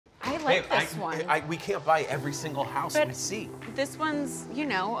like this one. We can't buy every single house we see. This one's, you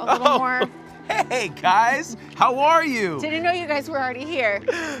know, a little more. Hey guys, how are you? Didn't know you guys were already here.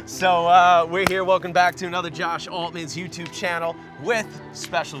 So we're here. Welcome back to another Josh Altman's YouTube channel with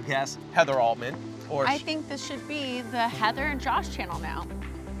special guest Heather Altman. I think this should be the Heather and Josh channel now.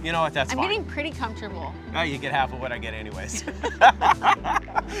 You know what? That's fine. I'm getting pretty comfortable. Oh, you get half of what I get, anyways.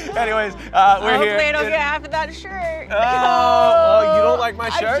 Anyways, we're here. Hopefully, I don't get half of that shirt. Oh, you don't like my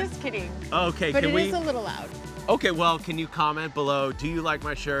shirt? I'm just kidding. Okay, but it is a little loud. Okay, well, can you comment below? Do you like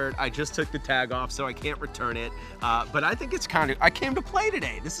my shirt? I just took the tag off, so I can't return it. But I think it's kind of. I came to play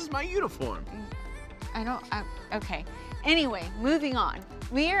today. This is my uniform. Okay. Anyway, moving on.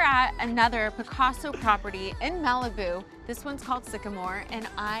 We are at another Pacaso property in Malibu. This one's called Sycamore, and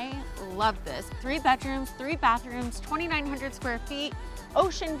I love this. 3 bedrooms, 3 bathrooms, 2,900 square feet,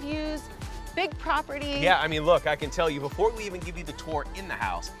 ocean views, big property. Yeah, I mean, look, I can tell you, before we even give you the tour in the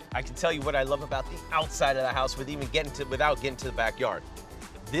house, I can tell you what I love about the outside of the house without getting to the backyard.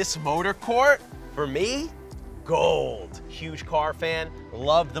 This motor court, for me, gold. Huge car fan,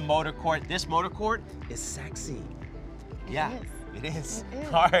 love the motor court. This motor court is sexy. Yeah. It is.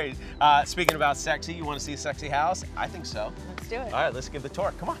 All right. Speaking about sexy, you want to see a sexy house? I think so. Let's do it. All right, let's give the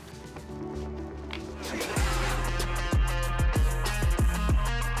tour. Come on.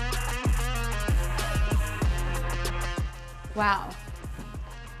 Wow.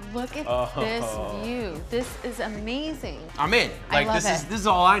 Look at this view. This is amazing. I'm in. Like, I love this is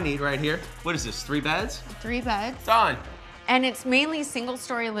all I need right here. What is this? 3 beds? 3 beds. Done. And it's mainly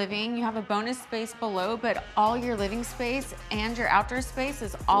single-story living. You have a bonus space below, but all your living space and your outdoor space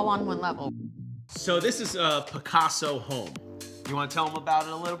is all on one level. So this is a Pacaso home. You want to tell them about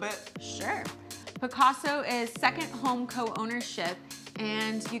it a little bit? Sure. Pacaso is second home co-ownership,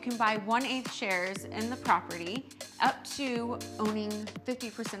 and you can buy 1/8 shares in the property up to owning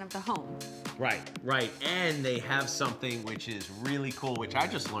 50% of the home. Right. And they have something which is really cool, which I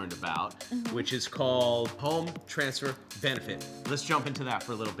just learned about, which is called home transfer benefit. Let's jump into that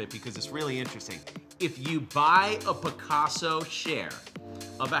for a little bit because it's really interesting. If you buy a Pacaso share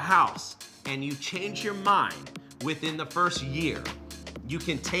of a house and you change your mind within the first year, you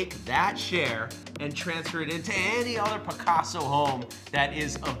can take that share and transfer it into any other Pacaso home that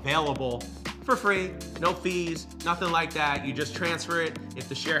is available for free, no fees, nothing like that. You just transfer it. If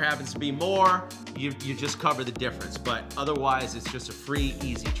the share happens to be more, you just cover the difference. But otherwise, it's just a free,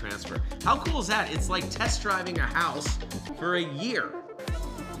 easy transfer. How cool is that? It's like test driving a house for a year.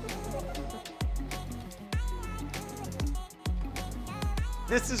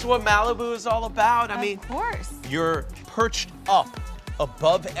 This is what Malibu is all about. I mean, of course. You're perched up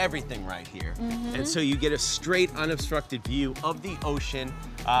above everything right here. And so you get a straight, unobstructed view of the ocean.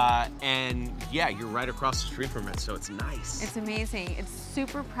 And yeah, you're right across the street from it, so it's nice. It's amazing. It's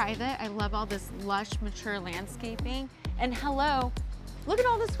super private. I love all this lush, mature landscaping. And hello, look at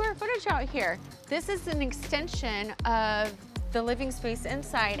all the square footage out here. This is an extension of the living space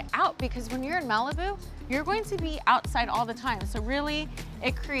inside out, because when you're in Malibu, you're going to be outside all the time. So really,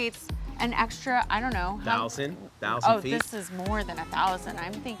 it creates an extra, I don't know. 1,000 feet? Oh, this is more than 1,000.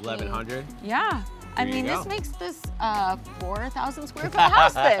 I'm thinking. 1,100? Yeah. I mean, this makes this 4,000 square foot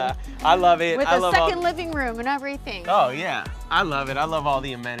house then. I love it. With a second living room and everything. Oh yeah, I love it. I love all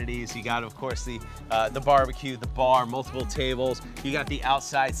the amenities. You got, of course, the barbecue, the bar, multiple tables. You got the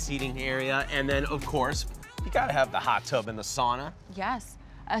outside seating area, and then of course, you gotta have the hot tub and the sauna. Yes,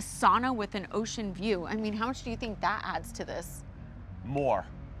 a sauna with an ocean view. I mean, how much do you think that adds to this? More.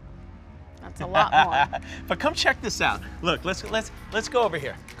 That's a lot more. But come check this out. Look, let's go over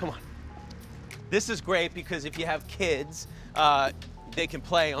here. Come on. This is great because if you have kids, they can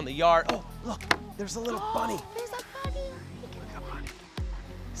play on the yard. Oh, look, there's a little bunny. There's a bunny. Look at the bunny.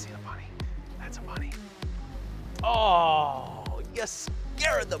 See the bunny? That's a bunny. Oh, you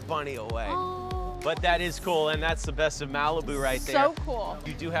scared the bunny away. Oh. But that is cool, and that's the best of Malibu right there. So cool.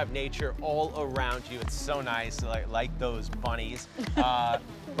 You do have nature all around you. It's so nice, like those bunnies.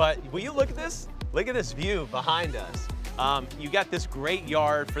 But will you look at this? Look at this view behind us. You got this great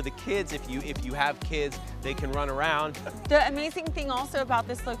yard for the kids. If you have kids, they can run around. The amazing thing also about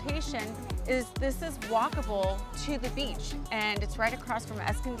this location is this is walkable to the beach, and it's right across from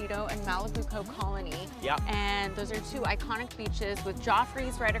Escondido and Malibu Cove Colony. Yeah. And those are 2 iconic beaches with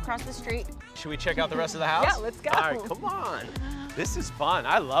Joffrey's right across the street. Should we check out the rest of the house? Yeah, let's go. All right, come on. This is fun.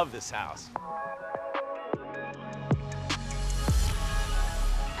 I love this house.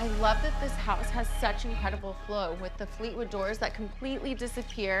 I love that this house has such incredible flow with the Fleetwood doors that completely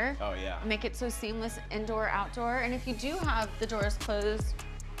disappear. Oh yeah. Make it so seamless indoor, outdoor. And if you do have the doors closed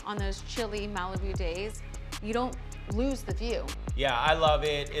on those chilly Malibu days, you don't lose the view. Yeah, I love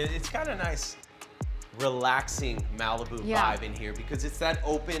it. It's got a nice, relaxing Malibu vibe in here because it's that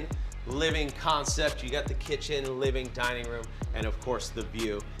open living concept. You got the kitchen, living, dining room, and of course the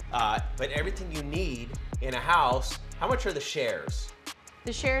view. But everything you need in a house. How much are the shares?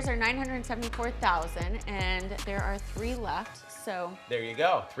 The shares are $974,000, and there are 3 left. So there you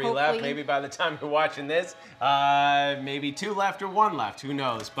go, 3 left. Maybe by the time you're watching this, maybe 2 left or 1 left. Who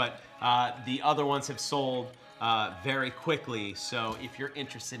knows? But the other ones have sold very quickly. So if you're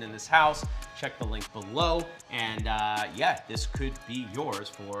interested in this house, check the link below. And yeah, this could be yours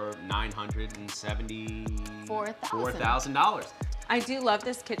for $974,000. I do love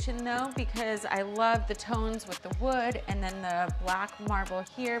this kitchen though, because I love the tones with the wood and then the black marble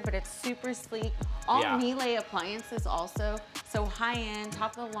here, but it's super sleek. All Miele appliances also, so high end,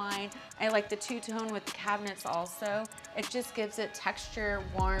 top of the line. I like the 2-tone with the cabinets also. It just gives it texture,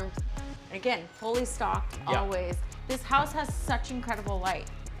 warmth. Again, fully stocked always. This house has such incredible light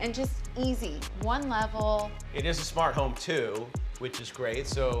and just easy, 1 level. It is a smart home too, which is great.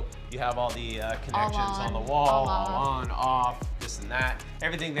 So you have all the connections on the wall, all on, off, this and that,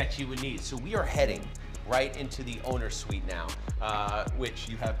 everything that you would need. So we are heading right into the owner suite now, which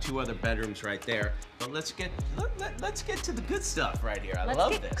you have 2 other bedrooms right there. But let's get to the good stuff right here. I love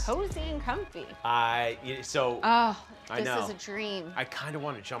this. Let's get cozy and comfy. This is a dream. I kind of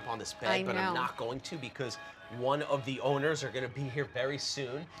want to jump on this bed, but I'm not going to because one of the owners are going to be here very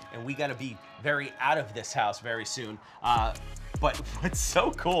soon, and we got to be very out of this house very soon. But what's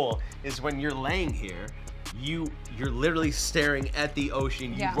so cool is when you're laying here, you're literally staring at the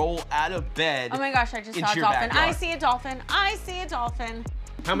ocean. You roll out of bed. Oh my gosh, I just saw a dolphin. Backyard. I see a dolphin. I see a dolphin.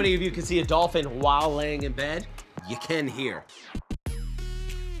 How many of you can see a dolphin while laying in bed? You can here.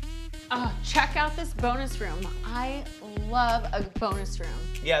 Oh, check out this bonus room. I love a bonus room.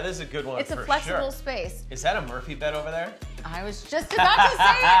 Yeah, this is a good one. It's a flexible space. Is that a Murphy bed over there? I was just about to say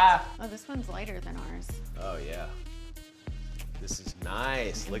it. Oh, this one's lighter than ours. Oh yeah. This is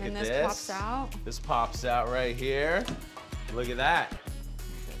nice. And look at this. This pops out. This pops out right here. Look at that.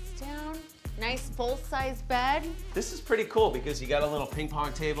 Goes down. Nice full-size bed. This is pretty cool because you got a little ping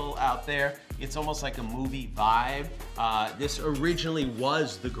pong table out there. It's almost like a movie vibe. This originally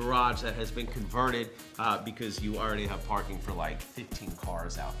was the garage that has been converted because you already have parking for like 15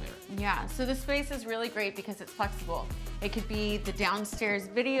 cars out there. Yeah, so the space is really great because it's flexible. It could be the downstairs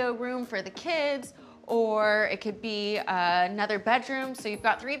video room for the kids, or it could be another bedroom. So you've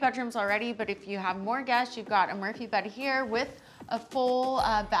got 3 bedrooms already, but if you have more guests, you've got a Murphy bed here with a full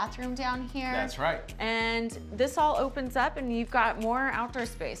bathroom down here. That's right. And this all opens up and you've got more outdoor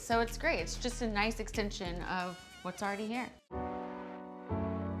space. So it's great. It's just a nice extension of what's already here.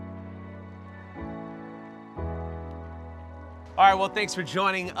 All right, well, thanks for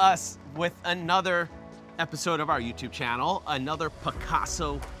joining us with another episode of our YouTube channel, another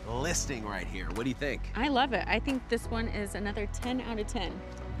Pacaso listing right here. What do you think? I love it. I think this one is another 10 out of 10.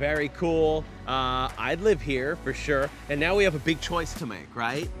 Very cool. I'd live here for sure. And now we have a big choice to make,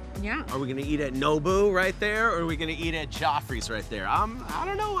 right? Yeah. Are we gonna eat at Nobu right there, or are we gonna eat at Joffrey's right there? I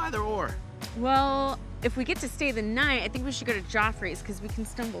don't know, either or. Well, if we get to stay the night, I think we should go to Joffrey's because we can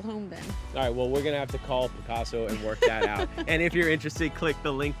stumble home then. All right, well, we're gonna have to call Pacaso and work that out. And if you're interested, click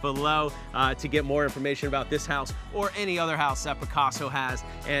the link below to get more information about this house or any other house that Pacaso has.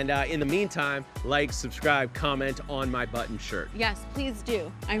 And in the meantime, like, subscribe, comment on my button shirt. Yes, please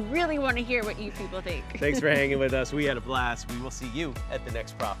do. I really want to hear what you people think. Thanks for hanging with us. We had a blast. We will see you at the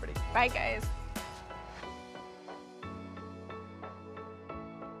next property. Bye, guys.